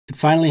It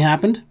finally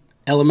happened.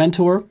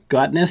 Elementor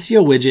got an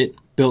SEO widget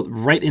built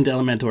right into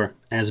Elementor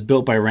and is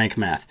built by Rank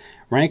Math.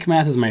 Rank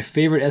Math is my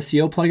favorite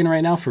SEO plugin right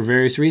now for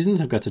various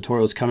reasons. I've got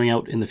tutorials coming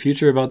out in the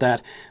future about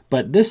that,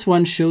 but this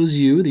one shows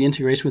you the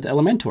integration with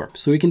Elementor.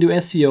 So we can do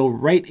SEO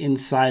right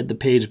inside the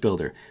page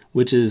builder,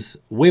 which is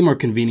way more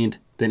convenient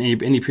than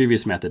any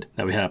previous method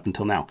that we had up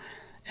until now.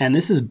 And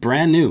this is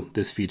brand new,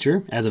 this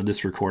feature, as of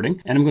this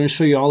recording, and I'm going to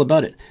show you all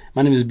about it.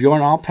 My name is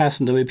Bjorn. I'll pass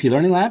from WP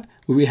Learning Lab,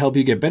 where we help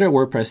you get better at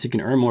WordPress so you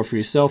can earn more for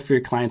yourself, for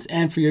your clients,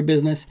 and for your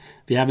business.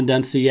 If you haven't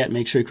done so yet,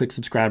 make sure you click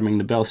subscribe and ring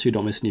the bell so you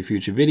don't miss any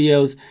future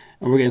videos.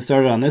 And we're getting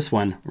started on this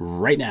one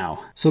right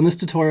now. So in this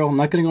tutorial, I'm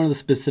not going to go into the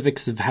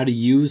specifics of how to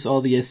use all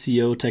the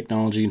SEO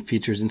technology and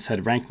features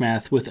inside Rank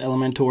Math with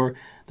Elementor.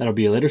 That'll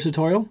be a later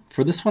tutorial.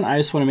 For this one, I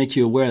just want to make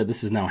you aware that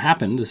this has now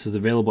happened. This is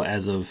available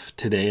as of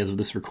today, as of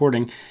this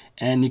recording,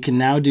 and you can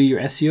now do your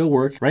SEO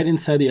work right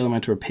inside the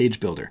Elementor page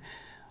builder.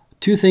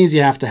 Two things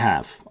you have to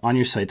have on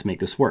your site to make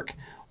this work.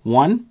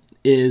 One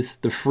is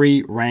the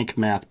free Rank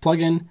Math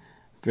plugin.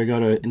 If we go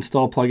to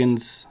install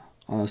plugins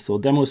on this little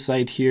demo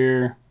site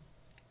here,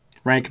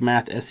 Rank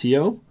Math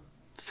SEO,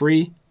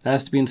 free, that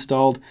has to be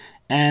installed,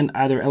 and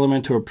either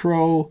Elementor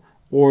Pro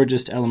or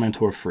just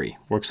Elementor free.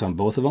 Works on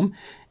both of them.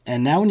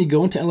 And now when you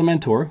go into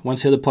Elementor,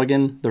 once you have the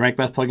plugin, the Rank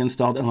Math plugin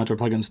installed, Elementor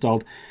plugin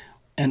installed,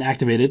 and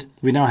activated,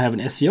 we now have an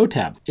SEO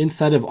tab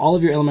inside of all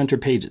of your Elementor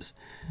pages.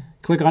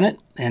 Click on it,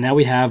 and now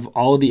we have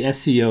all of the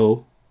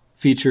SEO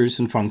features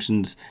and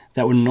functions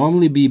that would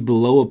normally be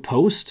below a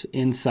post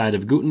inside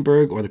of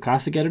Gutenberg or the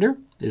Classic Editor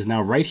is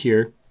now right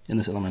here in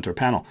this Elementor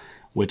panel,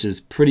 which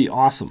is pretty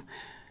awesome.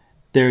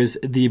 There's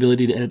the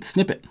ability to edit the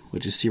snippet,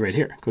 which you see right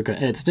here. Click on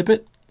Edit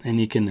Snippet, and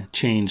you can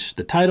change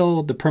the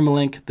title, the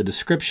permalink, the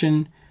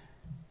description.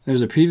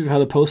 There's a preview of how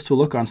the post will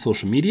look on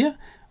social media,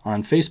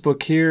 on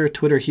Facebook here,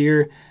 Twitter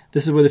here.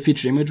 This is where the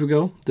featured image will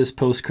go. This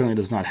post currently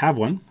does not have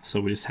one, so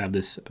we just have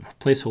this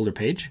placeholder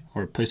page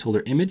or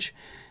placeholder image.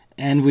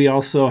 And we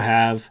also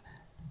have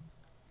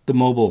the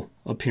mobile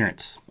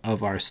appearance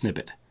of our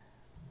snippet.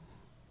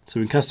 So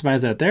we can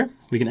customize that there.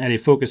 We can add a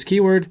focus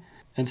keyword.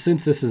 And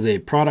since this is a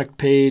product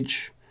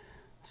page,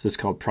 so it's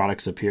called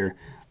products up here,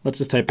 let's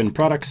just type in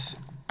products.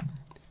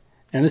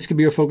 And this could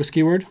be your focus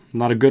keyword,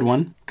 not a good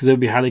one, because it would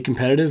be highly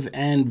competitive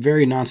and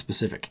very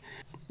non-specific.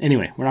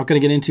 Anyway, we're not going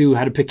to get into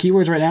how to pick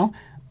keywords right now,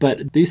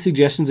 but these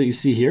suggestions that you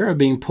see here are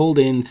being pulled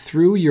in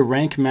through your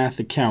Rank Math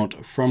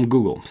account from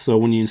Google. So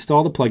when you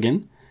install the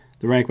plugin,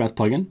 the Rank Math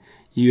plugin,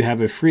 you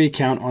have a free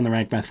account on the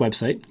Rank Math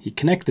website. You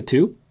connect the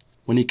two.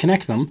 When you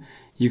connect them,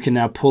 you can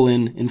now pull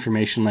in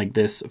information like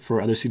this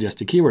for other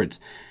suggested keywords.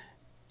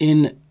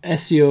 In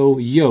SEO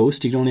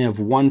Yoast, you can only have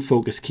one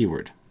focus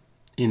keyword.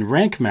 In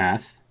Rank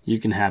Math, you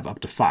can have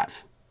up to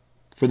 5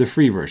 for the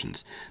free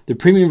versions. The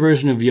premium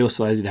version of Yoast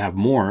allows you to have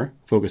more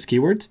focus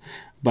keywords,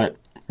 but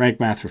Rank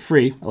Math for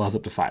free allows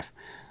up to 5.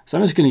 So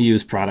I'm just going to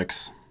use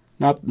products.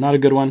 Not a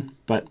good one,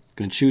 but I'm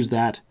going to choose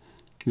that.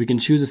 We can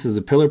choose this as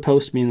a pillar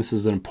post, meaning this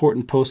is an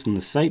important post on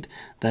the site.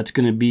 That's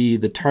going to be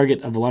the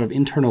target of a lot of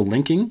internal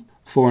linking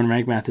for when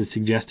Rank Math is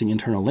suggesting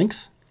internal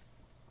links.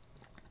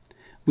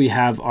 We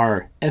have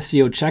our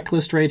SEO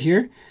checklist right here.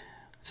 It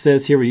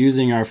says here we're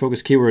using our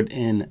focus keyword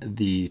in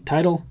the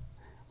title.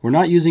 We're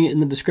not using it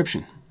in the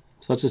description,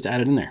 so let's just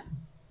add it in there.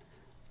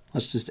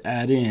 Let's just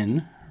add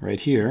in right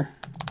here,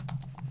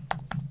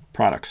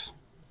 products,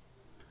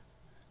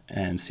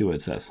 and see what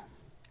it says.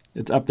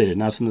 It's updated,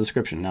 now it's in the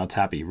description, now it's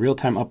happy.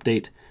 Real-time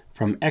update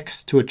from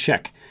X to a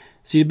check.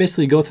 So you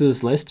basically go through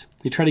this list,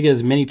 you try to get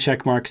as many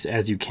check marks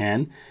as you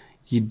can.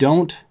 You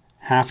don't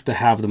have to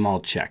have them all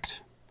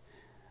checked,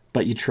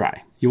 but you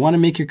try. You want to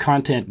make your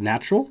content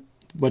natural.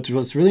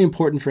 What's really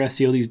important for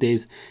SEO these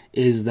days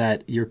is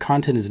that your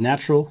content is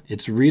natural,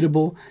 it's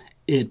readable,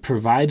 it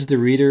provides the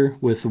reader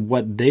with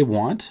what they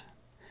want,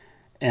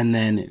 and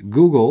then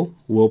Google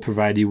will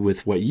provide you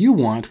with what you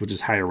want, which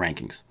is higher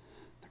rankings.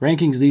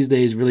 Rankings these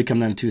days really come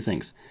down to two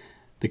things.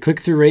 The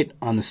click-through rate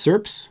on the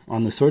SERPs,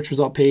 on the search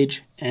result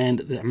page, and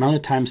the amount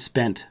of time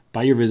spent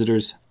by your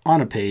visitors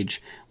on a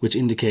page, which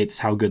indicates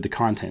how good the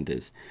content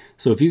is.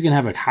 So if you can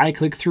have a high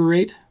click-through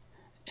rate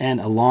and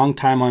a long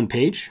time on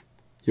page,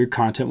 your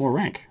content will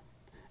rank,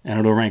 and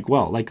it'll rank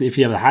well. Like if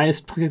you have the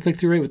highest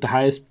click-through rate with the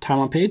highest time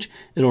on page,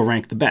 it'll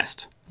rank the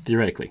best,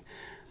 theoretically.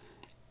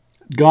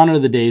 Gone are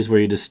the days where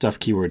you just stuff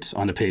keywords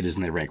onto pages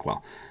and they rank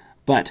well.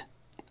 But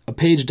a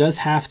page does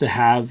have to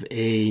have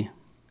a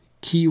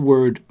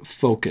keyword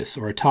focus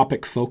or a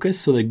topic focus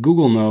so that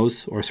Google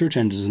knows or search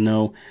engines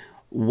know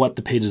what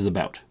the page is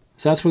about.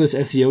 So that's where this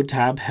SEO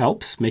tab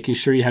helps, making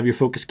sure you have your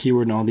focus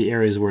keyword in all the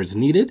areas where it's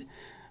needed.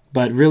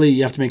 But really,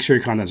 you have to make sure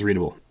your content's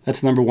readable. That's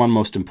the number one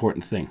most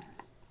important thing.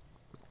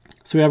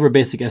 So we have our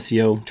basic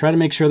SEO. Try to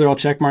make sure they're all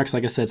check marks.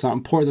 Like I said, it's not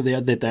important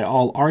that they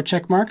all are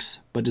check marks,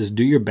 but just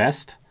do your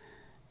best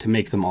to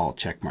make them all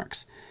check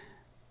marks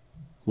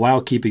while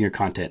keeping your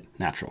content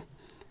natural.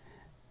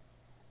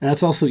 And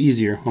that's also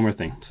easier. One more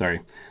thing,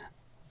 sorry.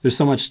 There's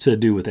so much to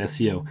do with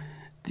SEO.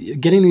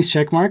 Getting these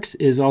check marks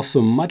is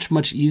also much,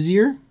 much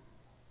easier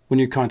when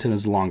your content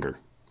is longer.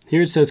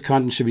 Here it says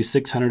content should be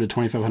 600 to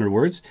 2,500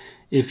 words.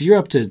 If you're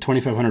up to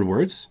 2,500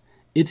 words,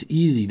 it's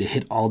easy to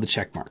hit all the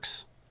check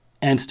marks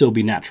and still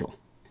be natural.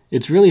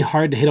 It's really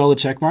hard to hit all the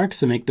check marks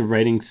to make the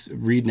writings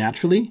read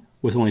naturally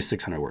with only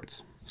 600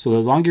 words. So the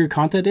longer your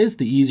content is,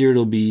 the easier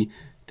it'll be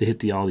to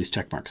hit all these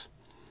check marks.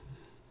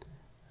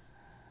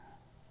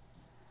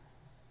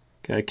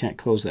 Okay, I can't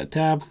close that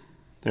tab.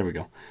 There we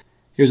go.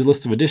 Here's a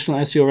list of additional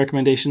SEO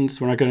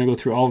recommendations. We're not going to go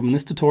through all of them in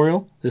this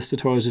tutorial. This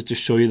tutorial is just to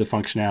show you the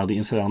functionality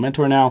inside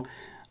Elementor now.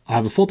 I'll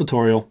have a full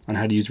tutorial on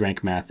how to use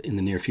rank math in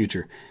the near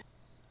future.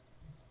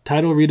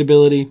 Title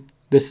readability.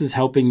 This is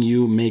helping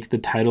you make the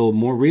title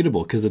more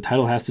readable because the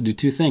title has to do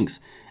two things.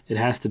 It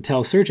has to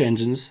tell search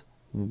engines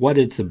what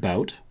it's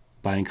about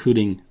by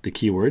including the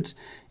keywords.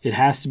 It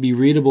has to be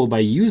readable by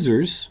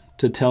users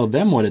to tell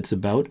them what it's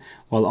about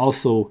while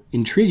also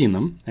intriguing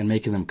them and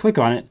making them click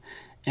on it.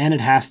 And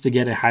it has to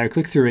get a higher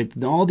click-through rate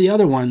than all the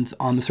other ones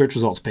on the search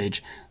results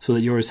page so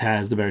that yours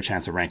has the better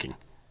chance of ranking.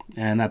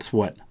 And that's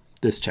what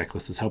this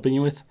checklist is helping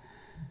you with.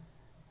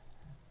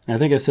 And I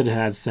think I said it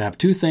has to have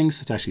two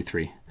things. It's actually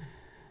three.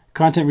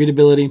 Content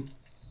readability.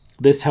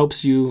 This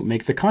helps you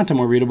make the content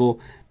more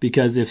readable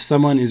because if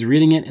someone is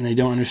reading it and they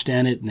don't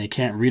understand it and they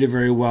can't read it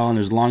very well and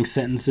there's long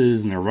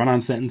sentences and they're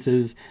run-on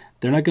sentences,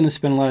 they're not going to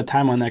spend a lot of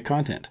time on that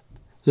content.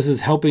 This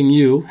is helping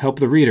you help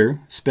the reader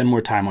spend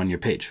more time on your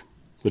page,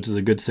 which is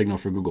a good signal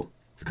for Google.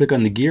 If you click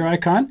on the gear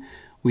icon,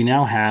 we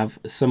now have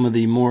some of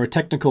the more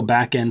technical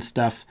back-end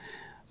stuff.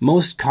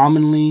 Most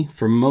commonly,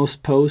 for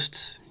most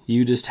posts,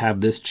 you just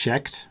have this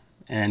checked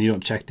and you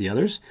don't check the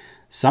others.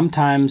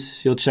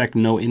 Sometimes you'll check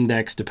no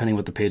index depending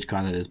what the page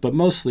content is, but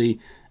mostly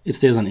it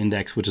stays on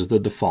index, which is the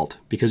default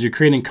because you're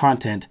creating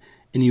content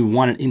and you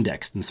want it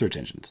indexed in search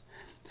engines.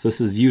 So this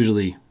is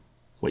usually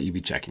what you'd be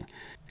checking.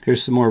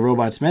 Here's some more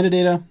robots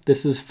metadata.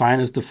 This is fine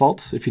as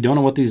defaults. If you don't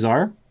know what these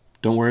are,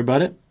 don't worry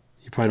about it.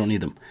 You probably don't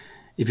need them.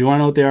 If you want to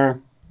know what they are,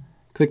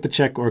 click the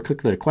check or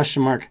click the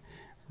question mark,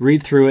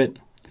 read through it.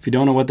 If you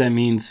don't know what that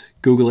means,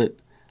 Google it.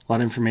 A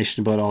lot of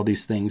information about all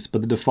these things, but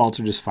the defaults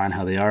are just fine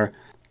how they are.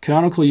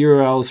 Canonical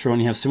URLs for when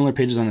you have similar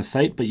pages on a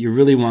site, but you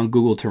really want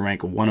Google to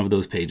rank one of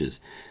those pages.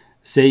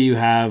 Say you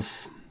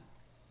have,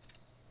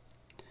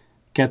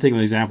 can't think of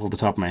an example off the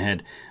top of my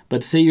head,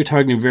 but say you're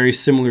targeting very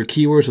similar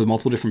keywords with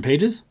multiple different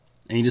pages,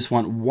 and you just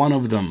want one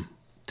of them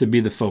to be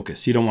the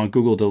focus. You don't want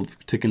Google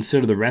to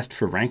consider the rest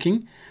for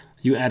ranking.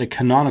 You add a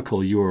canonical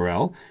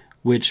URL,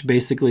 which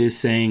basically is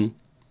saying,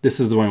 this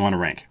is the one I want to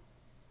rank.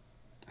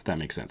 If that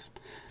makes sense.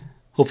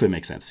 Hopefully it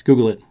makes sense.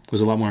 Google it.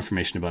 There's a lot more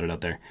information about it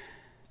out there.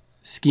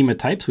 Schema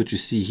types, which you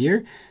see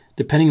here.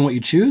 Depending on what you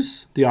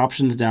choose, the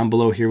options down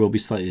below here will be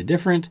slightly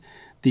different.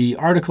 The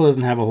article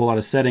doesn't have a whole lot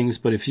of settings,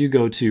 but if you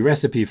go to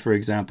recipe, for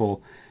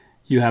example,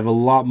 you have a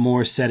lot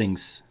more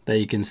settings that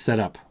you can set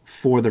up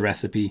for the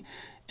recipe.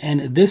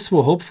 And this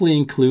will hopefully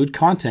include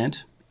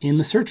content in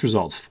the search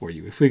results for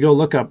you. If we go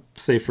look up,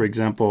 say, for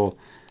example,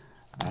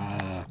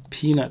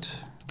 peanut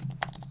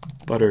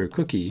butter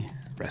cookie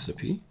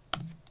recipe,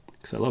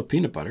 because I love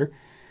peanut butter,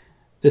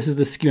 this is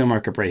the schema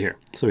markup right here.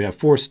 So we have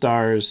 4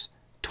 stars,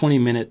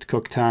 20-minute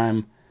cook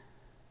time.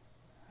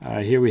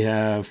 Here we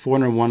have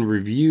 401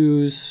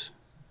 reviews,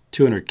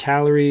 200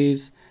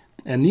 calories.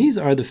 And these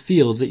are the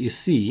fields that you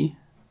see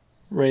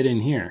right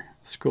in here.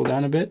 Scroll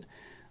down a bit.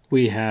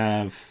 We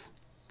have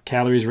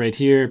calories right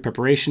here,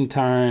 preparation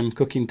time,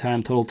 cooking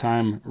time, total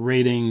time,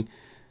 rating,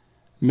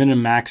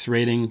 minimum max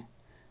rating. You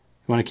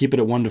want to keep it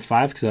at 1 to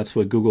 5 because that's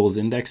what Google is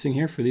indexing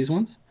here for these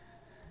ones.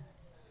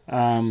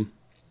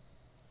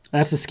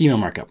 That's the schema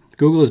markup.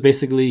 Google is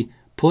basically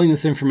pulling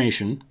this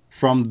information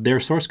from their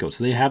source code.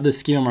 So they have this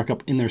schema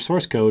markup in their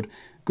source code.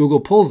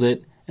 Google pulls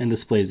it and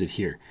displays it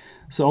here.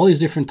 So all these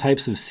different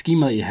types of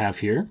schema that you have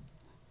here,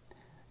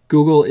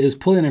 Google is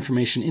pulling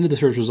information into the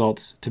search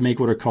results to make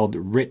what are called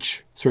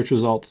rich search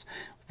results,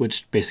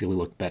 which basically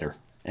look better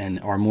and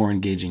are more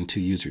engaging to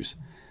users.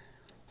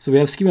 So we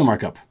have schema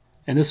markup.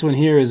 And this one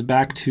here is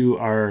back to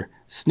our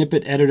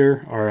snippet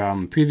editor, our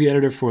preview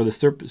editor for the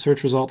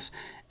search results,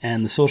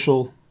 and the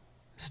social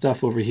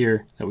stuff over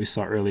here that we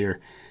saw earlier.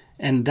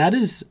 And that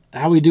is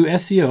how we do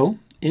SEO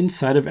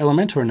inside of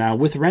Elementor now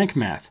with rank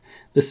math.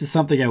 This is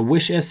something I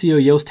wish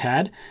SEO Yoast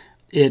had.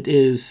 It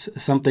is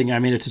something I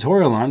made a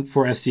tutorial on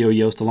for SEO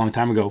Yoast a long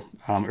time ago,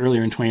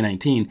 earlier in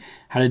 2019,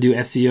 how to do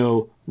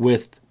SEO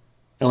with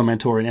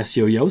Elementor and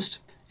SEO Yoast.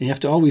 And you have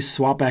to always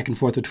swap back and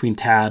forth between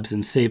tabs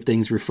and save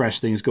things, refresh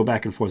things, go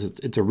back and forth.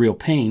 It's a real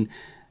pain.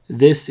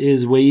 This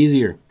is way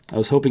easier. I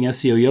was hoping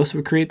SEO Yoast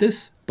would create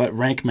this, but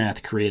rank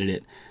math created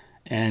it.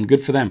 And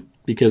good for them,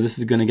 because this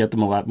is going to get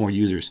them a lot more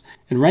users.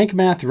 And rank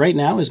math right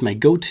now is my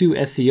go-to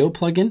SEO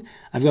plugin.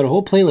 I've got a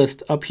whole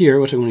playlist up here,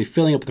 which I'm going to be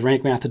filling up with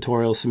rank math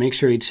tutorials. So make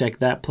sure you check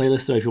that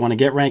playlist out if you want to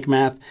get rank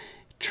math.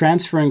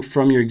 Transferring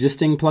from your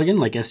existing plugin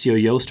like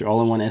SEO Yoast or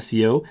All-in-One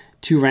SEO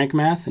to rank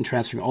math and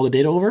transferring all the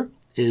data over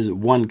is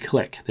one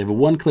click. They have a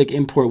one-click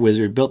import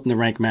wizard built into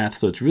rank math,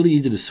 so it's really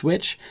easy to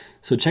switch.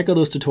 So check out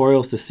those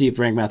tutorials to see if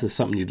rank math is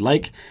something you'd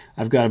like.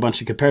 I've got a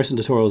bunch of comparison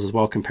tutorials as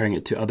well, comparing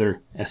it to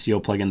other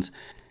SEO plugins.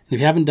 And if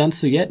you haven't done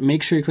so yet,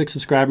 make sure you click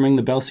subscribe and ring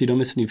the bell so you don't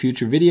miss any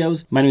future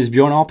videos. My name is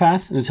Bjorn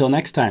Allpass, and until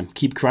next time,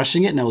 keep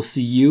crushing it, and I will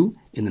see you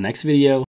in the next video.